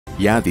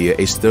Yadea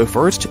is the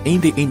first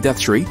in the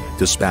industry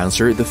to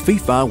sponsor the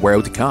FIFA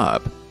World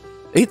Cup.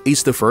 It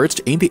is the first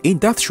in the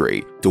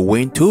industry to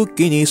win 2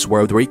 Guinness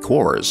World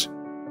Records.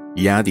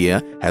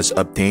 Yadea has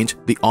obtained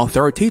the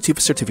authoritative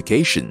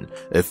certification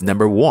of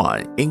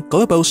 #1 in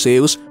global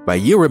sales by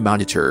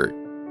Euromonitor.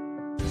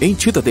 In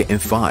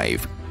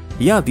 2005,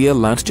 Yadea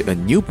launched a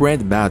new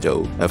brand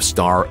model of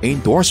star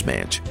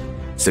endorsement,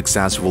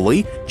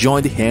 successfully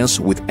joined hands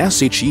with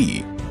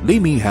SHE, Lee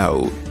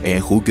Min-ho,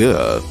 and Hu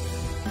Ge.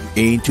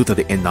 In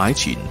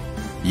 2019,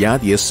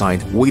 Yadea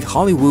signed with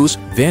Hollywood's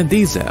Vin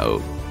Diesel,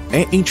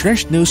 an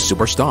international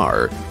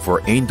superstar,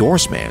 for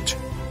endorsement.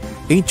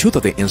 In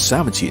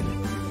 2017,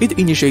 it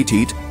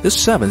initiated the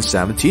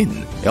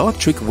 717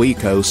 Electric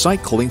Vehicle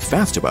Cycling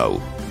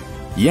Festival.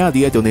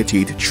 Yadea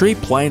donated tree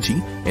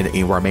planting and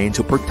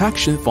environmental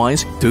protection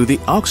funds to the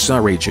Aksa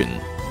region,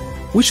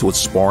 which was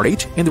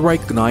supported and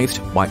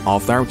recognized by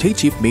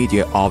authoritative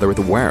media all over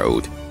the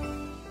world.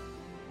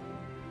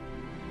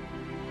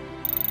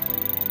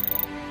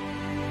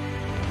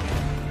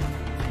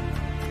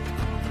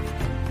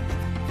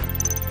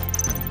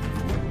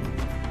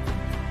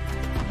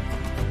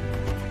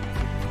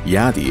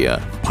 Yadea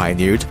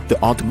pioneered the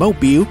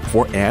automobile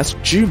 4S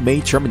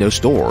Zhimei terminal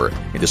store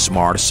and the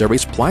smart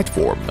service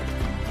platform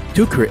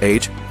to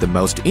create the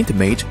most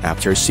intimate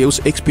after-sales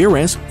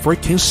experience for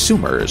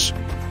consumers.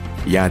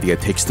 Yadea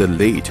takes the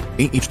lead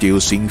in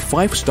introducing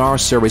 5-star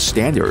service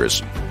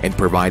standards and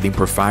providing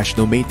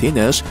professional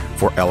maintenance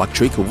for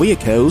electric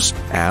vehicles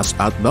as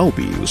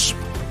automobiles.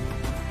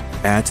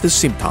 At the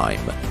same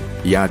time,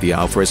 Yadea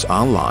offers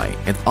online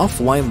and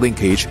offline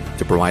linkage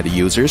to provide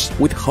users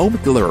with home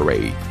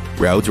delivery,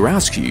 road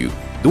rescue,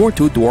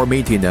 door-to-door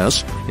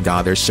maintenance, and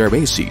other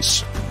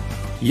services.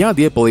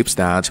 Yadea believes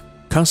that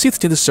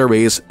consistent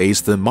service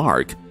is the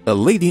mark a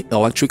leading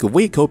electric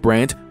vehicle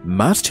brand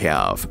must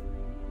have.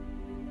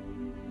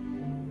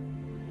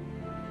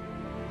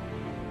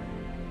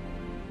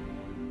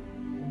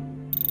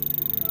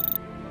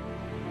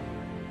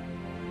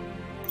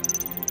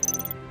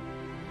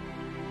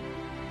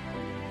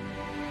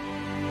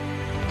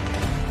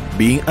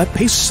 Being a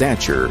pace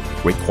setter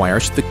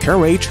requires the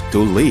courage to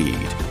lead.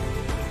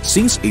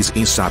 Since its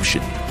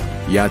inception,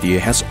 Yadea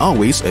has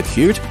always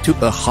adhered to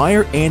a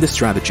higher-end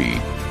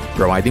strategy,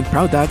 providing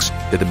products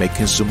that make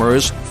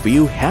consumers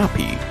feel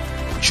happy,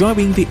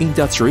 driving the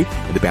industry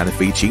and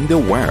benefiting the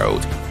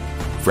world.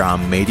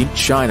 From made in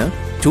China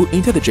to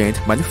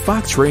intelligent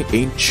manufacturing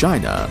in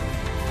China,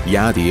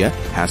 Yadea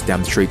has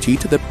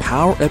demonstrated the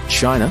power of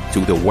China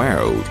to the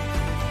world.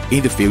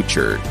 In the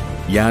future,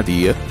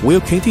 Yadea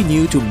will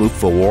continue to move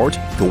forward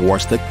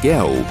towards the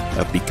goal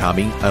of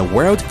becoming a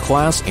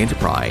world-class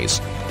enterprise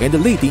and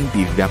leading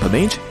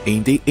development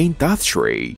in the industry.